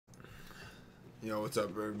Yo, what's up,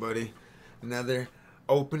 everybody? Another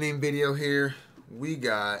opening video here. We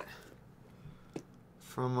got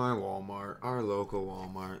from my Walmart, our local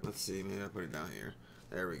Walmart. Let's see, maybe I put it down here.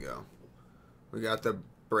 There we go. We got the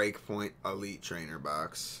Breakpoint Elite Trainer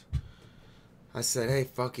box. I said, hey,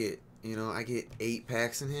 fuck it. You know, I get 8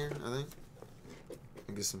 packs in here, I think.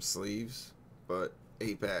 I get some sleeves, but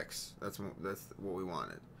 8 packs. That's what we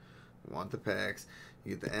wanted. We want the packs.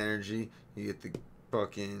 You get the energy. You get the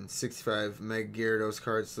fucking 65 Meg Gyarados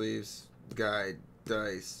card sleeves, guide,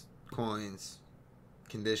 dice, coins,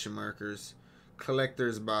 condition markers,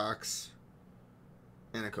 collector's box,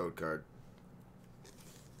 and a code card.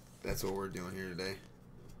 That's what we're doing here today.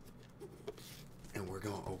 And we're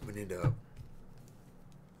going to open it up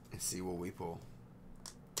and see what we pull.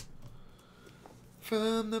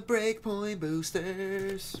 From the Breakpoint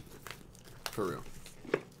boosters. For real.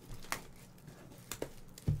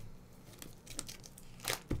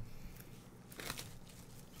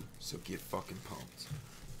 So get fucking pumped.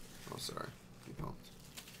 Oh, sorry. Get pumped.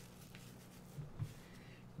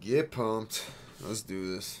 Get pumped. Let's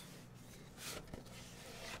do this.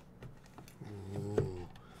 Ooh.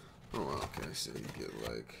 Oh, wow. Okay. So you get,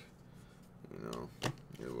 like, you know,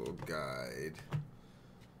 your little guide.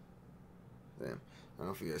 Damn. I don't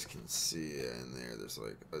know if you guys can see it in there. There's,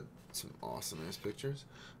 like, some awesome-ass pictures.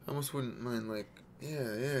 I almost wouldn't mind, like,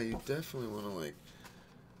 yeah, you definitely want to, like,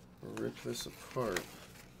 rip this apart.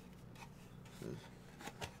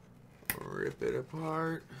 Rip it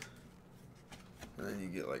apart, and then you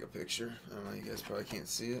get like a picture. I don't know, you guys probably can't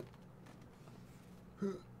see it.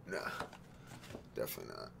 Nah,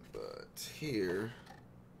 definitely not. But here,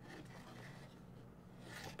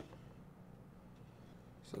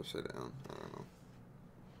 it's upside down. I don't know.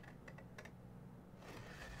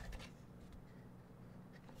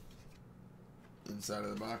 Inside of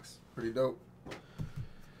the box, pretty dope.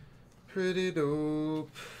 Pretty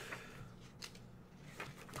dope.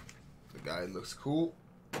 Guide looks cool.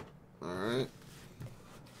 Alright.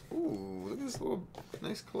 Ooh, look at this little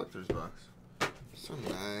nice collector's box. So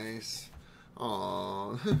nice.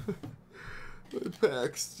 Aww. The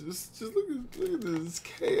packs. Just look at this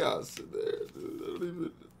chaos in there. Dude, I don't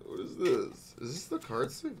even. What is this? Is this the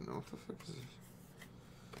card sleeve? No, what the fuck is this?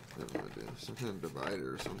 I have no idea. Some kind of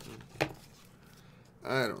divider or something.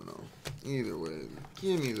 I don't know. Either way,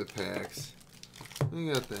 give me the packs. We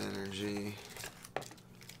got the energy.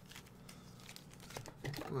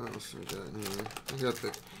 What else we got in here? We got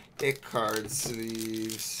the card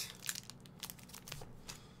sleeves.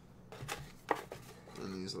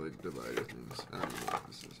 And these like divider things. I don't know what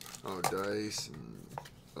this is. Oh, dice and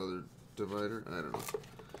other divider. I don't know.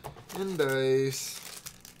 And dice.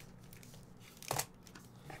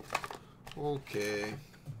 Okay.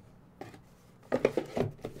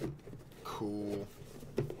 Cool.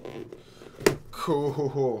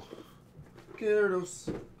 Cool.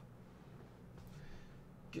 Gyarados.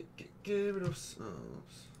 Give it us. Oh,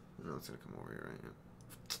 oops. No, it's gonna come over here right now.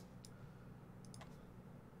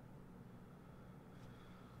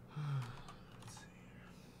 Let's see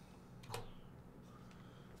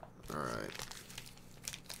here. Alright.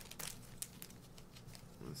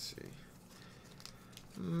 Let's see.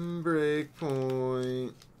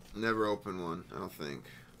 Breakpoint. Never opened one, I don't think.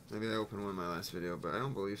 Maybe I opened one in my last video, but I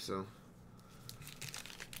don't believe so.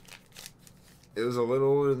 It was a little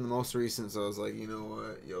older than the most recent, so I was like, you know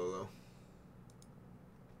what, YOLO.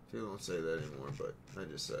 People don't say that anymore, but I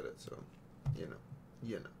just said it, so, you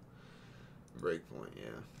know. Breakpoint,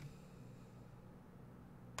 yeah.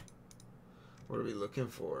 What are we looking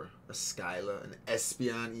for? A Skyla, an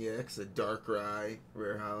Espeon EX, a Darkrai,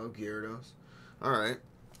 Rare Hollow, Gyarados. Alright,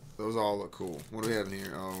 those all look cool. What do we have in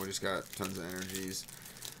here? Oh, we just got tons of energies.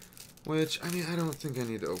 Which, I mean, I don't think I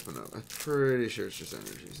need to open up. I'm pretty sure it's just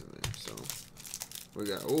energies in there, so... We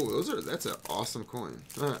got, oh, that's an awesome coin.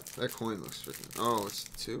 That coin looks freaking, oh, it's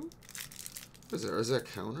 2? What is that? Is that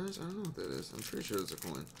counters? I don't know what that is. I'm pretty sure it's a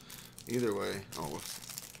coin. Either way, oh,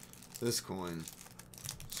 this coin,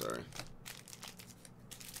 sorry.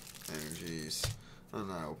 Energies. I'm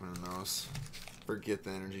not opening those. Forget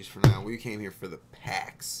the energies for now. We came here for the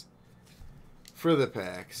packs.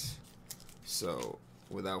 So,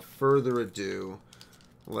 without further ado,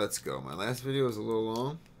 let's go. My last video was a little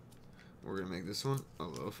long. We're gonna make this one a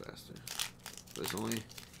little faster. It's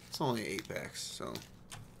only 8 packs, so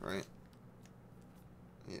right?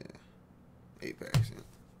 Yeah, 8 packs.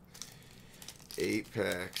 Yeah. 8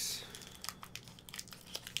 packs.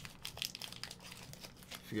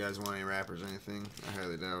 If you guys want any wrappers or anything, I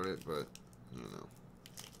highly doubt it, but you know,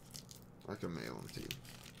 I can mail them to you.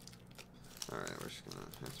 All right, we're just gonna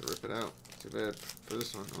have to rip it out. Too bad for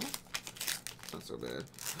this one. Oh, not so bad.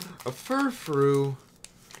 A Furfrou.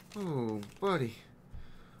 Oh, buddy.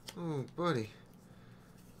 Oh, buddy.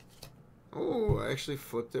 Oh, I actually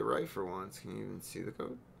flipped it right for once. Can you even see the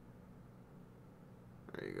code?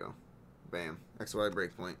 There you go. Bam. XY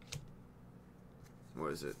breakpoint.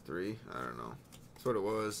 What is it? 3? I don't know. That's what it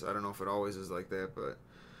was. I don't know if it always is like that, but...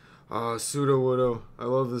 Pseudo Widow. I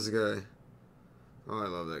love this guy. Oh, I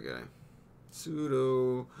love that guy.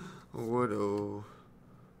 Pseudo Widow.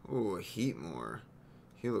 Oh, a Heatmore.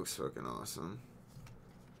 He looks fucking awesome.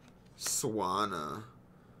 Swanna.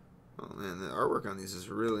 Oh, man, the artwork on these is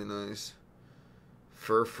really nice.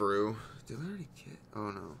 Furfrou. Did I already get...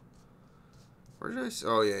 Oh, no. Where did I...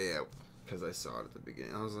 Oh, yeah. Because I saw it at the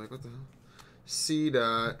beginning. I was like, what the hell?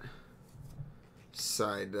 C-Dot.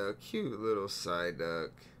 Psyduck. Cute little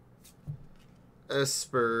Psyduck.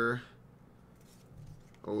 Esper.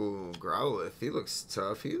 Oh, Growlithe. He looks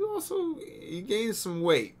tough. He gained some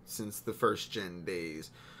weight since the first gen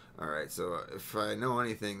days. Alright, so if I know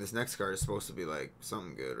anything, this next card is supposed to be like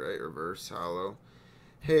something good, right? Reverse Hollow.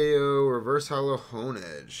 Heyo, Reverse Hollow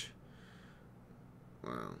Honedge.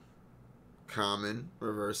 Wow. Common,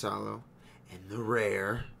 Reverse Hollow. And the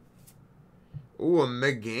rare. Ooh, a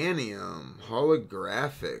Meganium.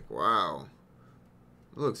 Holographic. Wow.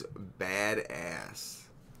 It looks badass.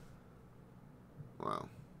 Wow.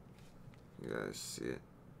 You guys see it?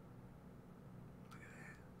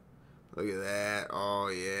 Look at that. Oh,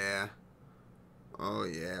 yeah. Oh,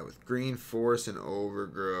 yeah. With Green Force and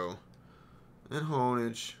Overgrow. And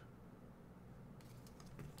Honedge.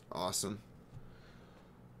 Awesome.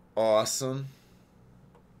 Awesome.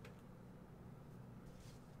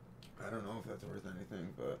 I don't know if that's worth anything,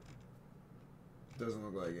 but it doesn't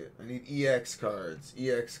look like it. I need EX cards.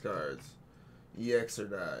 EX cards. EX or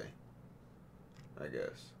die. I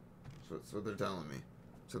guess. That's what they're telling me.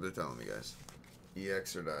 That's what they're telling me, guys.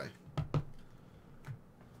 EX or die.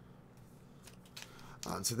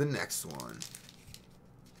 On to the next one.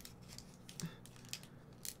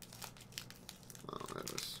 Oh,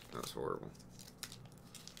 that was horrible.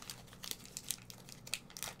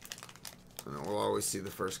 I know we'll always see the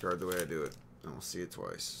first card the way I do it, and we'll see it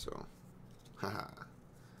twice. So, haha.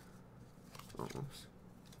 Oh, whoops.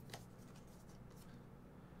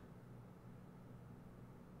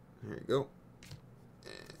 There you go.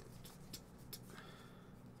 And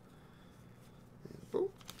boop.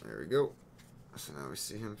 There we go. So now we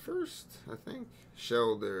see him first, I think.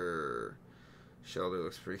 Shelder. Shelder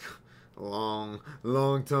looks pretty long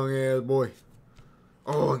tongue ass boy.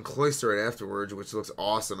 Oh, and Cloyster right afterwards, which looks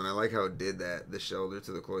awesome. And I like how it did that, the Shelder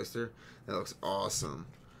to the Cloyster. That looks awesome.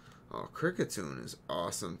 Oh, Cricketune is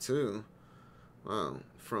awesome too. Wow.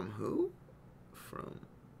 From who? From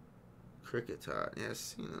Cricketot. Yeah, I've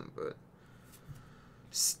seen him, but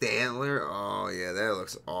Stantler. Oh, yeah, that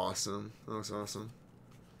looks awesome. That looks awesome.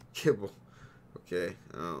 Kibble. Okay,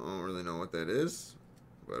 I don't really know what that is,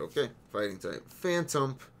 but okay. Fighting type.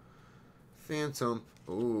 Phantom.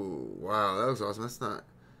 Ooh, wow, that looks awesome. That's not...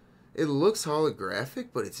 It looks holographic,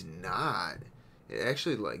 but it's not. It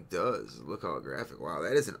actually, like, does look holographic. Wow,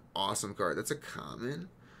 that is an awesome card. That's a common.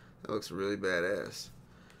 That looks really badass.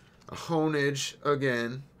 A Honedge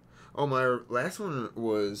again. Oh, my last one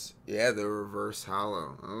was, yeah, the Reverse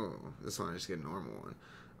Hollow. Oh, this one I just get a normal one.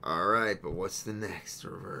 Alright, but what's the next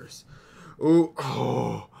reverse? Ooh,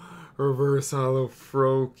 oh, Reverse Hollow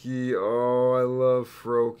Froakie. Oh, I love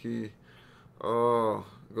Froakie. Oh,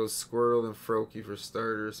 it goes Squirtle and Froakie for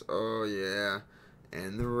starters. Oh, yeah.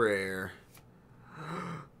 And the rare.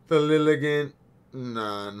 The Lilligant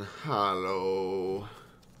non-hollow.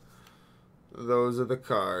 Those are the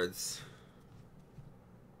cards.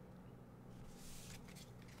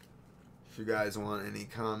 If you guys want any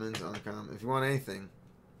comments, uncommon, if you want anything,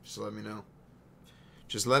 just let me know.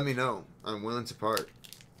 Just let me know. I'm willing to part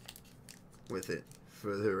with it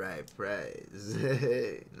for the right price.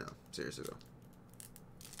 No, seriously though.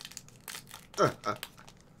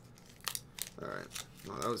 Alright.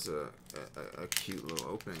 Well, that was a cute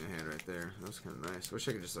little opening I had right there. That was kind of nice. Wish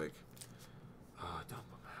I could just like, dump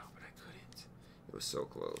them out, but I couldn't. It was so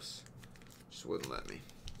close. Just wouldn't let me.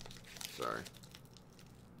 Sorry.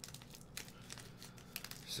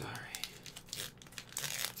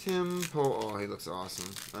 Tim Poe. Oh, he looks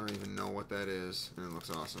awesome. I don't even know what that is, and it looks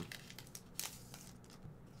awesome.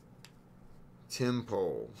 Tim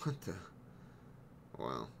Poe. What the?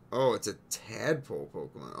 Wow. Oh, it's a tadpole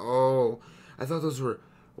Pokemon. Oh, I thought those were...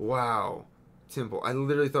 Wow. Tim Poe. I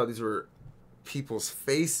literally thought these were people's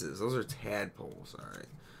faces. Those are tadpoles. Alright.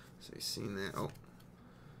 So you seen that? Oh.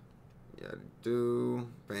 Yeah, do.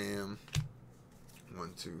 Bam.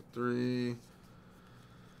 1, 2, 3.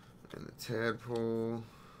 And the tadpole.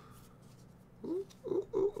 Ooh, ooh,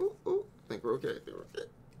 ooh. think we're okay. I think we're okay.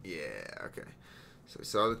 Yeah, okay. So we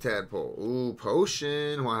saw the tadpole. Ooh,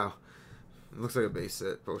 potion. Wow. Looks like a base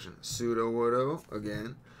set potion. Pseudo-Wodo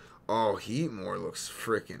again. Oh, Heatmore looks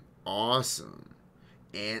freaking awesome.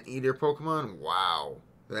 Anteater Pokemon. Wow.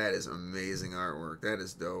 That is amazing artwork. That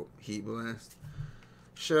is dope. Heat Blast.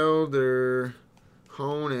 Shelder.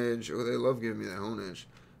 Honedge. Oh, they love giving me that Honedge.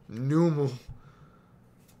 Numel.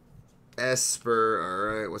 Esper.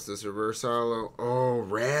 Alright, what's this? Reverse Hollow. Oh,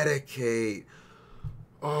 Raticate.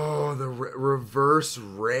 Oh, the reverse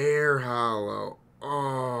rare hollow.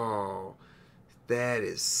 Oh, that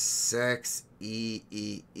is sex.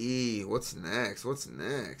 What's next? What's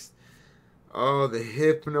next? Oh, the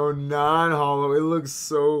Hypno non-hollow. It looks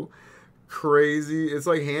so crazy. It's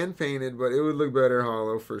like hand painted, but it would look better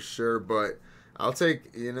hollow for sure. But I'll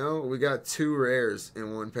take, you know, we got 2 rares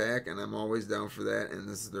in one pack, and I'm always down for that. And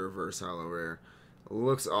this is the reverse hollow rare. It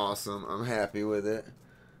looks awesome. I'm happy with it.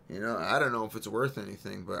 You know, I don't know if it's worth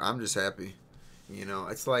anything, but I'm just happy. You know,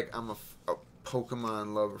 it's like I'm a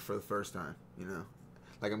Pokemon lover for the first time, you know.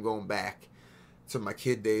 Like I'm going back to my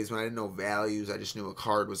kid days when I didn't know values. I just knew a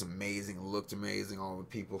card was amazing, it looked amazing. All the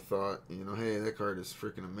people thought, you know, hey, that card is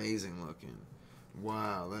freaking amazing looking.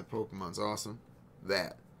 Wow, that Pokemon's awesome.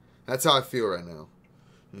 That's how I feel right now.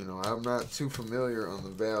 You know, I'm not too familiar on the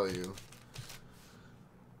value,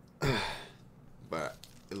 but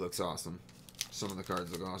it looks awesome. Some of the cards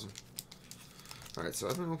look awesome. Alright, so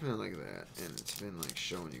I've been opening like that, and it's been like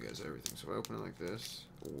showing you guys everything. So if I open it like this,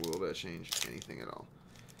 will that change anything at all?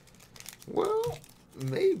 Well,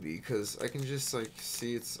 maybe, because I can just like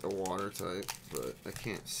see it's a water type, but I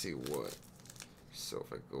can't see what. So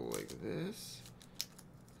if I go like this,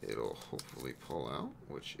 it'll hopefully pull out,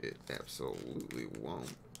 which it absolutely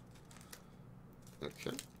won't.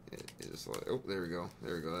 Okay, it is like, oh, there we go.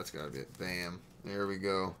 There we go. That's got to be it. Bam. There we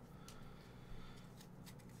go.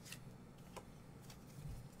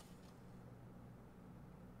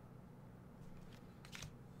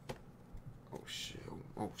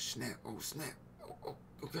 Oh snap! Oh snap! Oh,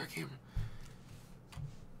 got camera.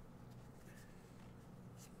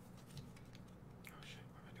 Oh shit!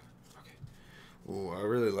 What am I doing? Okay. Oh, I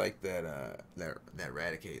really like that. That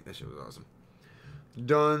Raticate. That shit was awesome.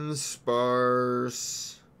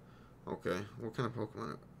 Dunsparce. Okay, what kind of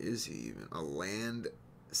Pokemon is he even? A land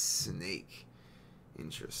snake.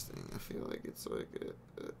 Interesting. I feel like it's like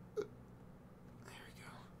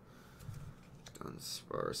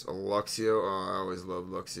Dunsparce. A Luxio. Oh, I always loved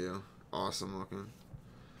Luxio. Awesome looking.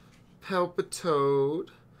 Palpitoad.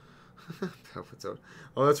 Palpitoad.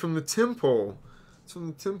 Oh, that's from the Timpole. It's from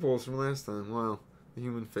the Timpoles from last time. Wow. The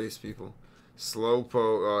human face people. Slowpoke.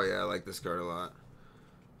 Oh, yeah, I like this card a lot.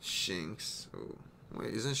 Shinx. Oh,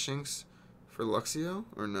 wait, isn't Shinx for Luxio?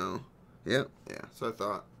 Or no? Yep. Yeah, so I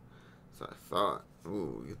thought.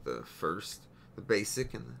 Ooh, we get the first, the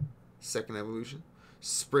basic, and the second evolution.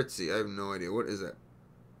 Spritzy, I have no idea. What is that?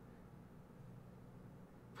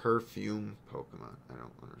 Perfume Pokemon. I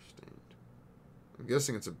don't understand. I'm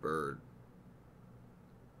guessing it's a bird.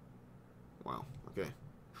 Wow. Okay.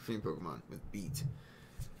 Perfume Pokemon with beat.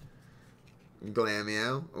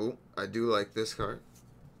 Glameow. Oh, I do like this card.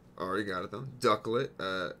 Already got it though. Ducklet.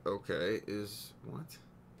 Okay. Is what?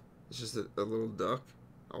 It's just a little duck.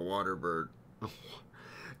 A water bird.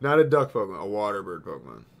 Not a duck Pokemon. A water bird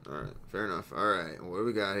Pokemon. Alright. Fair enough. Alright. What do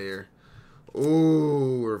we got here?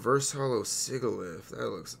 Ooh, Reverse Hollow Sigilyph. That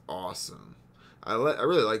looks awesome. I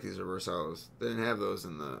really like these Reverse Hollows. They didn't have those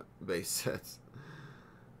in the base sets.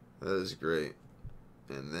 That is great.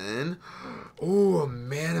 And then, ooh, a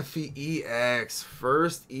Manaphy EX.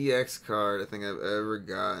 First EX card I think I've ever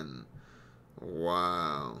gotten.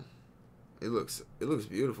 Wow. It looks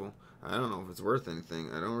beautiful. I don't know if it's worth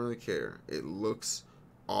anything. I don't really care. It looks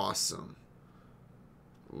awesome.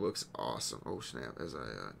 Looks awesome. Oh, snap, as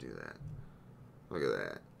I do that. Look at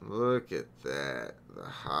that. Look at that. The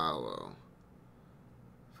hollow.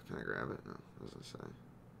 Can I grab it? No, what does it say?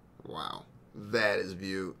 Wow. That is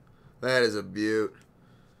beaut. That is a beaut.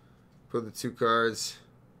 Put the 2 cards.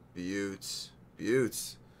 Beauts.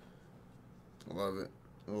 Beauts. Love it.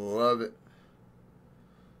 Love it.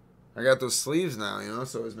 I got those sleeves now, you know,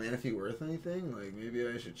 so is Manaphy worth anything? Like, maybe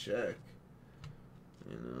I should check.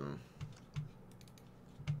 You know.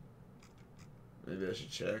 Maybe I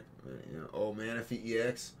should check. You know. Oh, Manaphy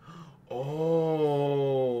EX.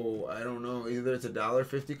 Oh, I don't know. Either it's a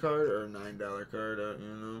 $1.50 card or a $9 card,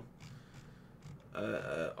 you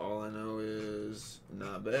know. All I know is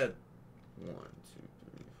not bad. 1, 2,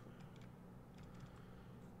 3,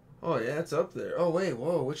 4. Oh, yeah, it's up there. Oh, wait,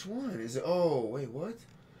 whoa, which one? Is it? Oh, wait, what?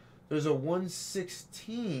 There's a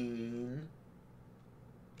 1/16.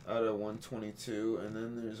 out of 122, and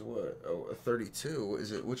then there's what? Oh, a 32. What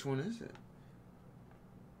is it? Which one is it?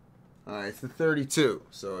 It's the 32.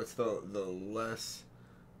 So it's the less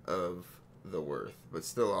of the worth, but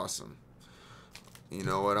still awesome. You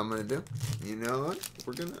know what I'm gonna do? You know what?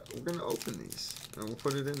 We're gonna open these and we'll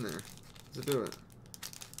put it in there. Let's do it.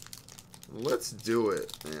 Let's do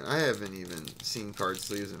it, man. I haven't even seen card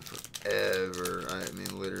sleeves in forever. I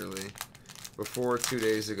mean, literally. Before 2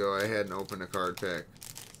 days ago, I hadn't opened a card pack,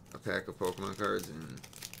 a pack of Pokemon cards in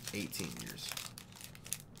 18 years.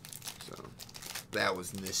 So that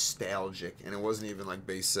was nostalgic, and it wasn't even like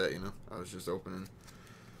base set, you know. I was just opening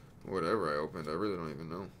whatever I opened. I really don't even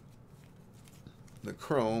know. The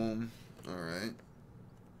Chrome. All right.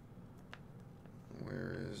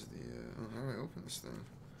 Where is the? How do I open this thing?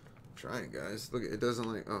 Try it, guys. Look, it doesn't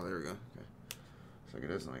like. Oh, there we go. Okay. It's like it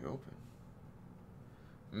doesn't like open.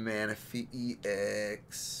 Manaphy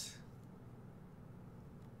EX.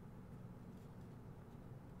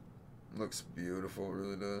 Looks beautiful, it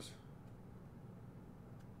really does.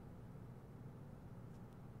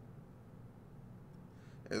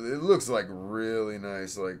 It looks like really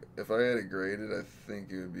nice. Like if I had it graded, I think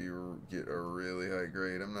it would be get a really high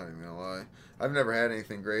grade. I'm not even gonna lie. I've never had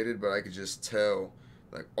anything graded, but I could just tell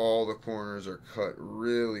like all the corners are cut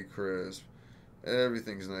really crisp.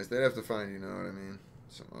 Everything's nice. They'd have to find, you know what I mean,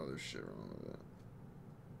 some other shit wrong with that.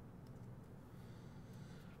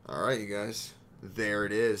 All right, you guys. There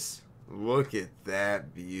it is. Look at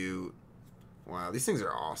that beaut. Wow, these things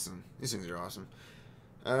are awesome. These things are awesome.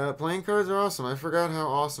 Playing cards are awesome. I forgot how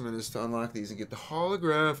awesome it is to unlock these and get the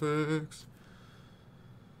holographics.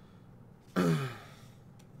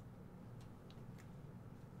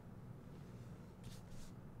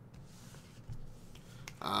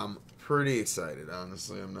 I'm pretty excited,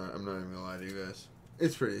 honestly. I'm not even gonna lie to you guys.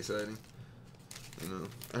 It's pretty exciting. You know,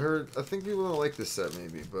 I think people don't like this set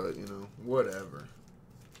maybe, but you know, whatever.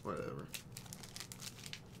 Whatever.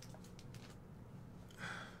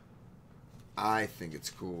 I think it's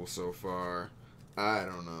cool so far. I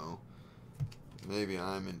don't know. Maybe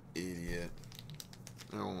I'm an idiot.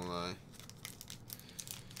 I won't lie.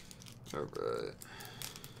 Alright.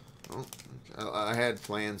 Oh, okay. I had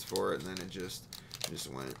plans for it, and then it just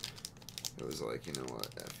went. It was like, you know what,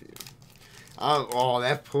 F you. Oh,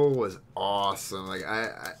 that pull was awesome. Like,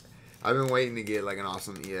 I've been waiting to get, like, an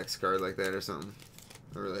awesome EX card like that or something.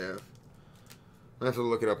 I really have. I have to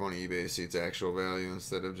look it up on eBay to see its actual value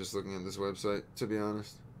instead of just looking at this website, to be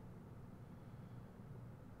honest.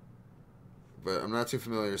 But I'm not too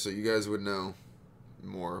familiar, so you guys would know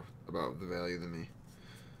more about the value than me.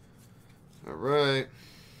 Alright.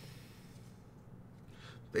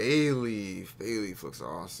 Bayleaf. Bayleaf looks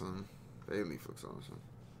awesome. Bayleaf looks awesome.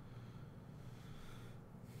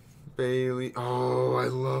 Bayleaf. Oh, I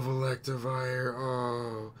love Electivire.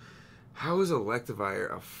 Oh. How is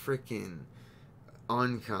Electivire a freaking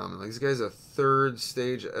uncommon? Like, this guy's a 3rd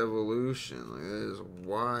stage evolution. Like, that is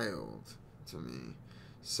wild to me.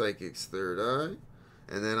 Psychic's 3rd eye.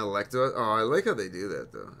 And then Electabuzz. Oh, I like how they do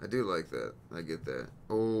that, though. I do like that. I get that.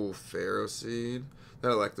 Oh, Pharaoh Seed. That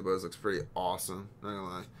Electabuzz looks pretty awesome. Not gonna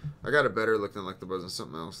lie. I got a better look than Electabuzz than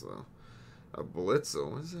something else, though. A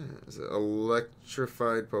Blitzel. What is that? Is it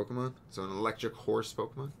electrified Pokemon? So an electric horse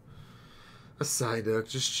Pokemon? A Psyduck,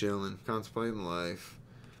 just chilling, contemplating life.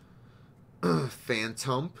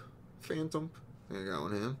 Phantump. Phantump. I think I got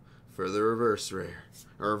one of him. For the reverse rare.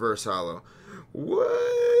 Or reverse hollow.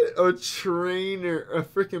 What? A trainer. A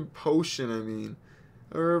freaking potion, I mean.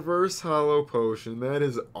 A reverse hollow potion. That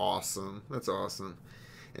is awesome. That's awesome.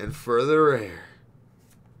 And for the rare.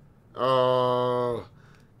 Oh.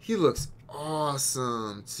 He looks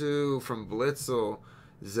awesome, too. From Blitzel.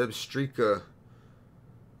 Zebstrika.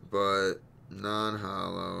 But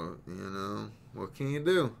non-hollow, you know. What can you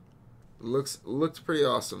do? Looks pretty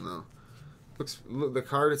awesome though. Look, the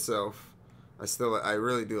card itself, I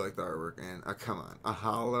really do like the artwork. And come on,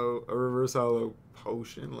 a reverse hollow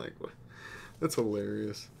potion, like what? That's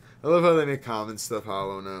hilarious. I love how they make common stuff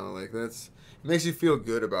hollow now. Like it makes you feel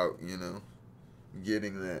good about, you know,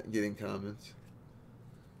 getting commons.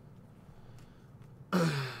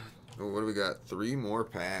 Oh, what do we got? 3 more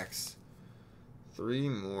packs. 3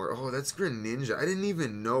 more. Oh, that's Greninja. I didn't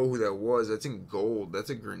even know who that was. That's in gold. That's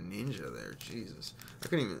a Greninja there. Jesus.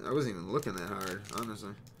 I wasn't even looking that hard,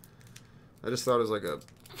 honestly. I just thought it was like a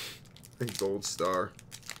gold star.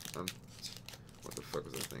 What the fuck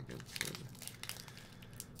was I thinking?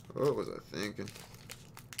 What was I thinking?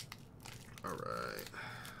 Alright.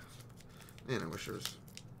 Man, I wish there was...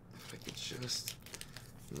 If I could just...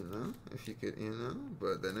 You know? If you could, you know?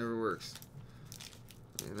 But that never works.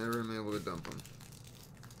 I never am able to dump them.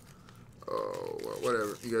 Oh, well,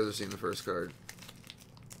 whatever. You guys have seen the first card.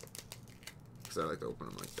 Because I like to open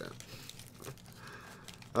them like that.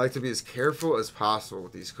 I like to be as careful as possible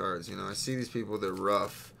with these cards. You know, I see these people, they're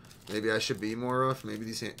rough. Maybe I should be more rough. Maybe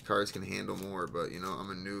these cards can handle more. But, you know, I'm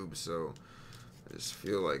a noob, so I just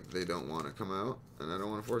feel like they don't want to come out. And I don't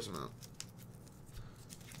want to force them out.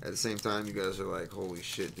 At the same time, you guys are like, holy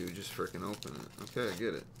shit, dude, just freaking open it. Okay, I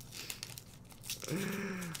get it.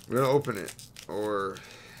 We're going to open it. Or,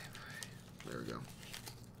 there we go.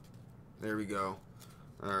 There we go.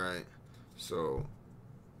 Alright. So,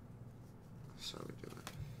 that's how we do it.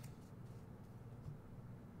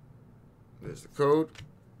 There's the code.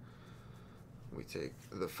 We take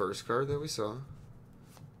the first card that we saw.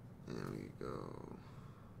 And we go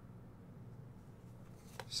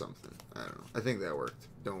something. I don't know. I think that worked.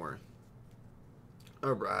 Don't worry.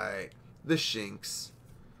 Alright. The Shinx.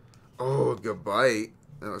 Oh, goodbye.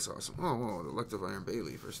 That looks awesome. Oh, whoa. The Elective Iron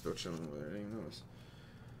Bayleaf are still chilling over there. I didn't even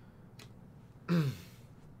notice.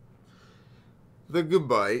 The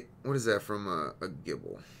Goodbye. What is that from a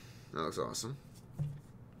Gibble? That looks awesome.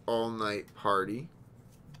 All Night Party.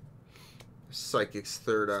 Psychic's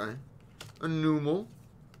Third Eye. A Numel.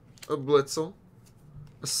 A Blitzel.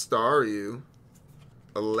 A Staryu.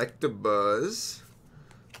 Electabuzz.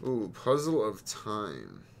 Ooh, Puzzle of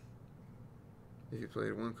Time. If you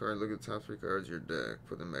played one card, look at the top 3 cards of your deck.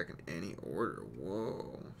 Put them back in any order.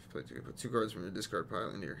 Whoa. If you put 2 cards from your discard pile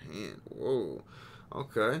into your hand. Whoa.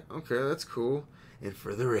 Okay. Okay, that's cool. And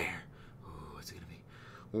for the rare. Ooh, what's it going to be?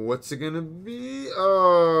 What's it going to be?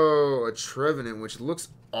 Oh, a Trevenant, which looks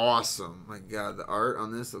awesome. My God, the art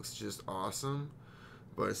on this looks just awesome.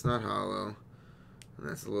 But it's not hollow. And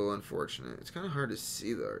that's a little unfortunate. It's kind of hard to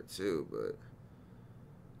see the art, too, but...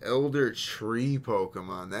 Elder Tree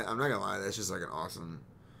Pokemon. That I'm not gonna lie, that's just like an awesome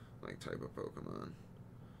like type of Pokemon.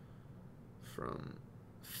 From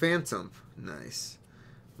Phantom. Nice.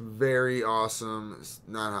 Very awesome. It's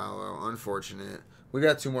not hollow. Unfortunate. We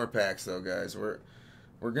got 2 more packs though, guys. We're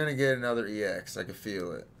gonna get another EX. I can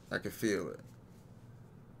feel it. I can feel it.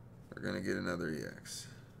 We're gonna get another EX.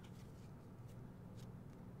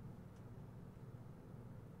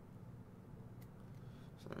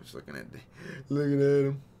 So I'm just looking at him. Looking at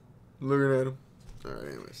him. Alright,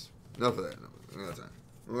 anyways. Enough of that. We got time.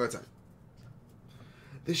 We got time.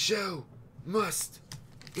 The show must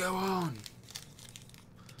go on.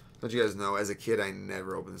 Don't you guys know, as a kid, I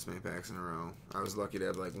never opened this many packs in a row. I was lucky to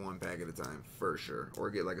have like 1 pack at a time, for sure. Or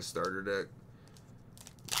get like a starter deck.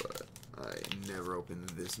 But I never opened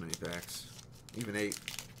this many packs. Even 8.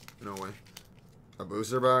 No way. A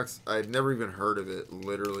booster box? I'd never even heard of it,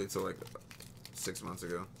 literally, until like 6 months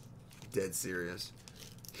ago. Dead serious.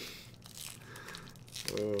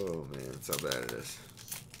 Oh man, that's how bad it is.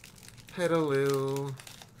 Petalil.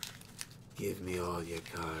 Give me all your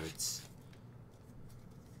cards.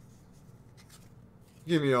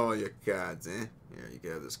 Give me all your cards, eh? Here, you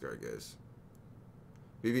can have this card, guys.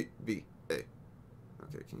 BB. A.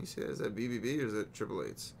 Okay, can you see that? Is that BBB or is that triple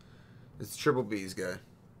eights? It's triple B's,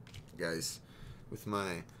 guys. With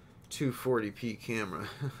my 240p camera.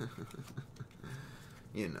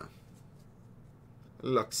 You know.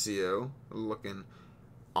 Luxio. Looking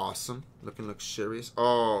awesome. Looking luxurious.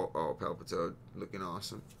 Oh, Palpitoad. Looking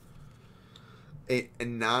awesome. A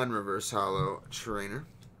non-reverse hollow trainer.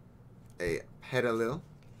 A Petalil.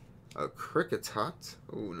 A Kricketot.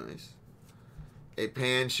 Oh, nice. A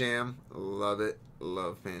Pancham. Love it.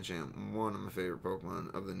 Love Pancham. One of my favorite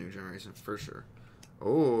Pokemon of the new generation, for sure.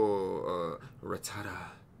 Oh,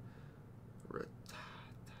 Rattata.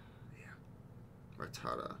 Yeah.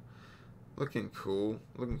 Rattata. Looking cool.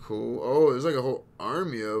 Looking cool. Oh, there's like a whole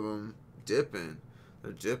army of them dipping.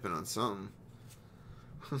 They're dipping on something.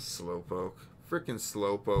 Slowpoke. Freaking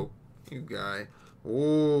Slowpoke. You guy.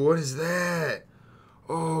 Oh, what is that?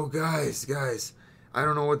 Oh, guys. I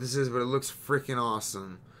don't know what this is, but it looks freaking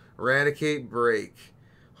awesome. Eradicate Break.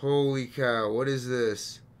 Holy cow. What is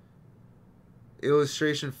this?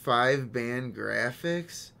 Illustration 5 band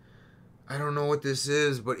graphics? I don't know what this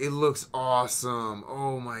is, but it looks awesome.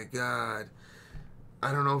 Oh my god.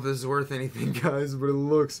 I don't know if this is worth anything, guys, but it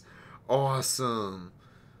looks awesome.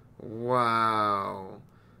 Wow.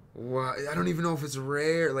 Wow. I don't even know if it's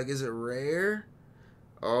rare. Like, is it rare?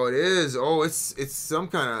 Oh, it is. Oh, it's some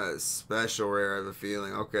kind of special rare, I have a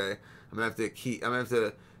feeling. Okay. I'm gonna have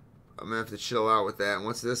to chill out with that. And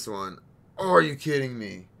what's this one? Oh, are you kidding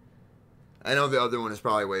me? I know the other one is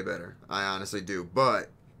probably way better. I honestly do. But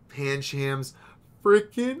Pancham's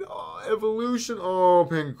freaking evolution. Oh,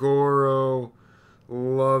 Pangoro.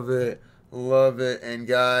 Love it. Love it. And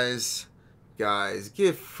guys, Guys,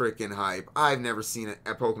 get freaking hype. I've never seen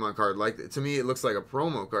a Pokemon card like that. To me, it looks like a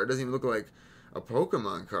promo card. It doesn't even look like a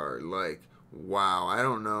Pokemon card. Like, wow. I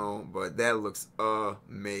don't know, but that looks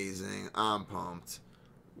amazing. I'm pumped.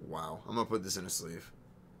 Wow. I'm going to put this in a sleeve.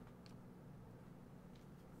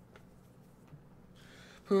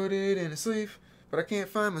 Put it in a sleeve, but I can't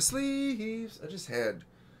find my sleeves. I just had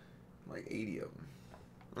like 80 of them.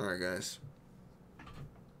 Alright, guys.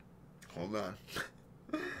 Hold on.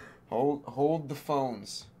 Hold the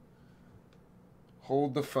phones.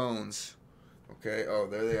 Hold the phones. Okay. Oh,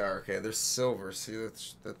 there they are. Okay, they're silver. See,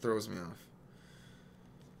 that throws me off.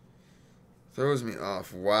 Throws me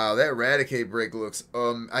off. Wow, that Raticate break looks.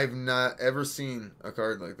 I've not ever seen a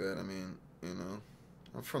card like that. I mean, you know,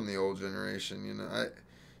 I'm from the old generation. You know,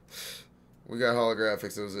 we got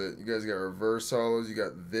holographics. That was it. You guys got reverse hollows. You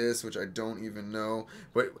got this, which I don't even know.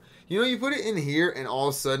 But you know, you put it in here, and all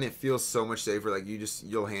of a sudden, it feels so much safer. Like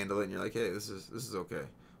you'll handle it, and you're like, hey, this is okay.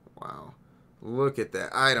 Wow, look at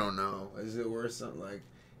that. I don't know. Is it worth something? Like,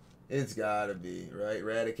 it's gotta be right.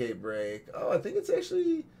 Raticate break. Oh, I think it's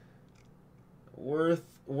actually worth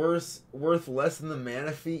less than the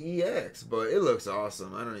Manaphy EX, but it looks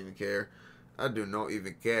awesome. I don't even care. I do not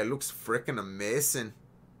even care. It looks freaking amazing.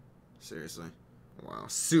 Seriously. Wow.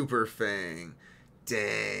 Super Fang.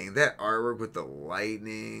 Dang. That artwork with the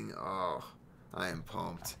lightning. Oh, I am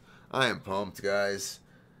pumped. I am pumped, guys.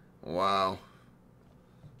 Wow.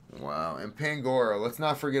 Wow. And Pangoro. Let's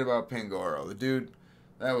not forget about Pangoro. The dude,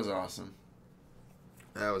 that was awesome.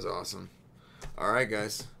 That was awesome. All right,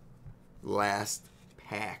 guys. Last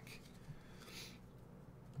pack.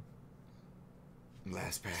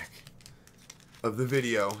 Last pack of the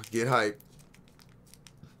video. Get hype.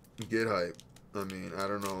 Get hype. I mean, I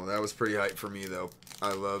don't know. That was pretty hype for me, though.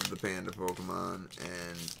 I love the Panda Pokemon.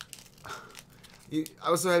 And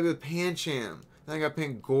I was so happy with Pancham. Then I got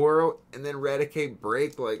Pangoro and then Raticate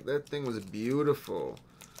Break. Like, that thing was beautiful.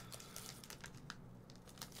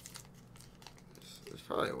 There's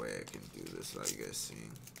probably a way I can do this without you guys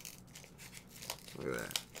seeing. Look at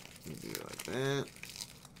that. You do it like that.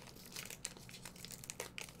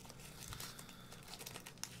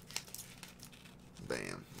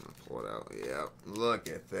 Bam. Pull it out. Yeah. Look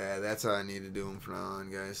at that. That's how I need to do them from now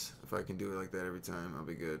on, guys. If I can do it like that every time, I'll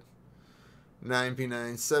be good.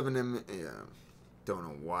 9P9, 7M. Yeah. Don't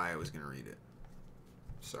know why I was going to read it.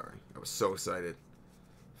 Sorry. I was so excited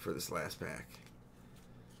for this last pack.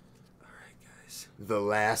 Alright, guys. The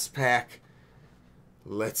last pack.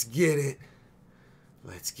 Let's get it.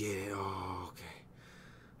 Let's get it. Oh, okay.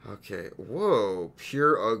 Okay. Whoa.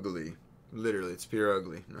 Pure ugly. Literally, it's pure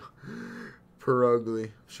ugly. No. Per ugly.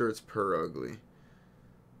 I'm sure it's per ugly.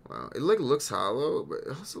 Wow. It like looks hollow, but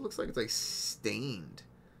it also looks like it's like stained.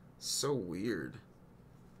 So weird.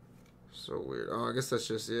 So weird. Oh, I guess that's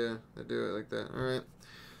just, yeah, they do it like that. Alright.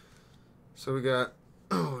 So we got,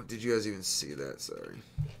 oh, did you guys even see that? Sorry.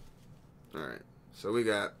 Alright. So we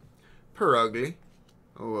got per ugly.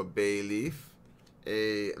 Oh, a Bayleaf.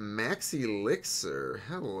 A Maxi Elixir.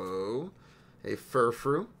 Hello. A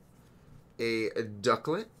Furfru. A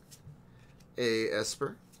Ducklet. A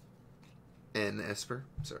Esper. An Esper.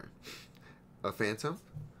 Sorry. A Phantom.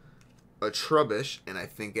 A Trubbish. And I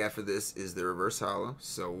think after this is the reverse hollow.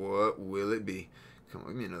 So what will it be? Come on,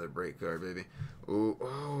 give me another break card, baby. Ooh,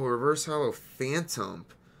 oh, reverse hollow Phantom.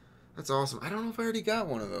 That's awesome. I don't know if I already got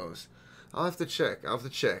one of those. I'll have to check. I'll have to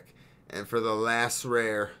check. And for the last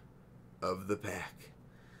rare of the pack.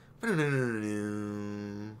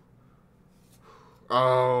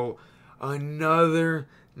 Oh, another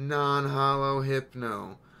non-hollow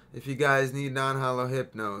Hypno. If you guys need non-hollow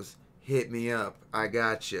Hypnos, hit me up. I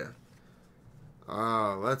got you.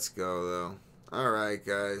 Oh, let's go, though. Alright,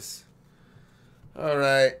 guys.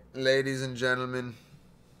 Alright, ladies and gentlemen,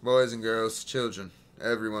 boys and girls, children,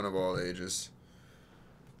 everyone of all ages.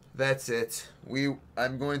 That's it.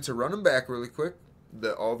 I'm going to run them back really quick.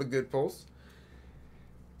 All the good pulls.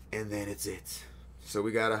 And then it's it. So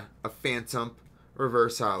we got a Phantom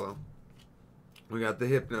reverse hollow. We got the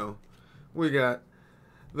Hypno. We got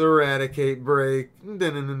the Raticate break.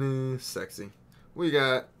 Sexy. We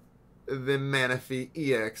got the Manaphy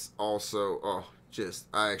EX also. Oh,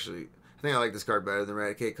 I think I like this card better than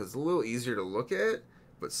Raticate because it's a little easier to look at,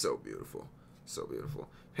 but so beautiful. So beautiful.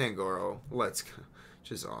 Pangoro. Let's go.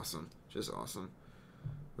 Just awesome. Just awesome.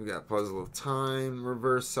 We got Puzzle of Time,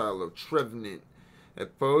 reverse hollow, Trevenant, a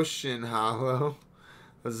Potion hollow,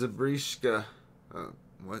 a Zabrishka,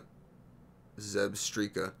 what?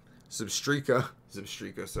 Zebstrika,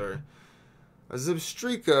 sorry. A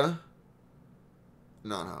Zebstrika,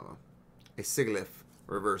 non-hollow. A Sigilyph,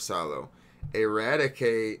 reverse hollow. A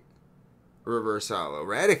Raticate, reverse hollow.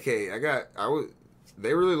 Raticate.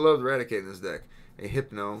 They really loved Raticate in this deck. A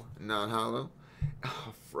Hypno, non-hollow.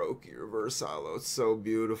 Oh, Froakie, reverse hollow. It's so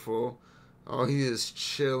beautiful. Oh, he is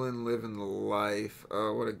chilling, living the life.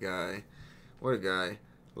 Oh, what a guy. What a guy.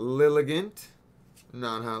 Lilligant,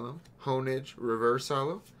 non-hollow. Honedge, reverse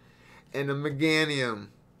hollow. And a Meganium,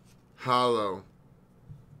 hollow.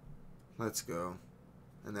 Let's go.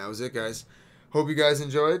 And that was it, guys. Hope you guys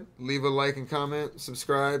enjoyed. Leave a like and comment.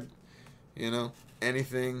 Subscribe. You know,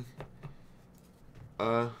 anything.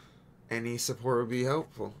 Any support would be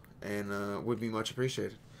helpful and would be much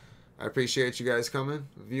appreciated. I appreciate you guys coming,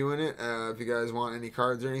 viewing it. If you guys want any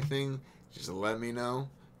cards or anything, just let me know.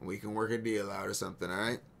 We can work a deal out or something,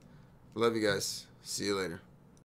 alright? Love you guys. See you later.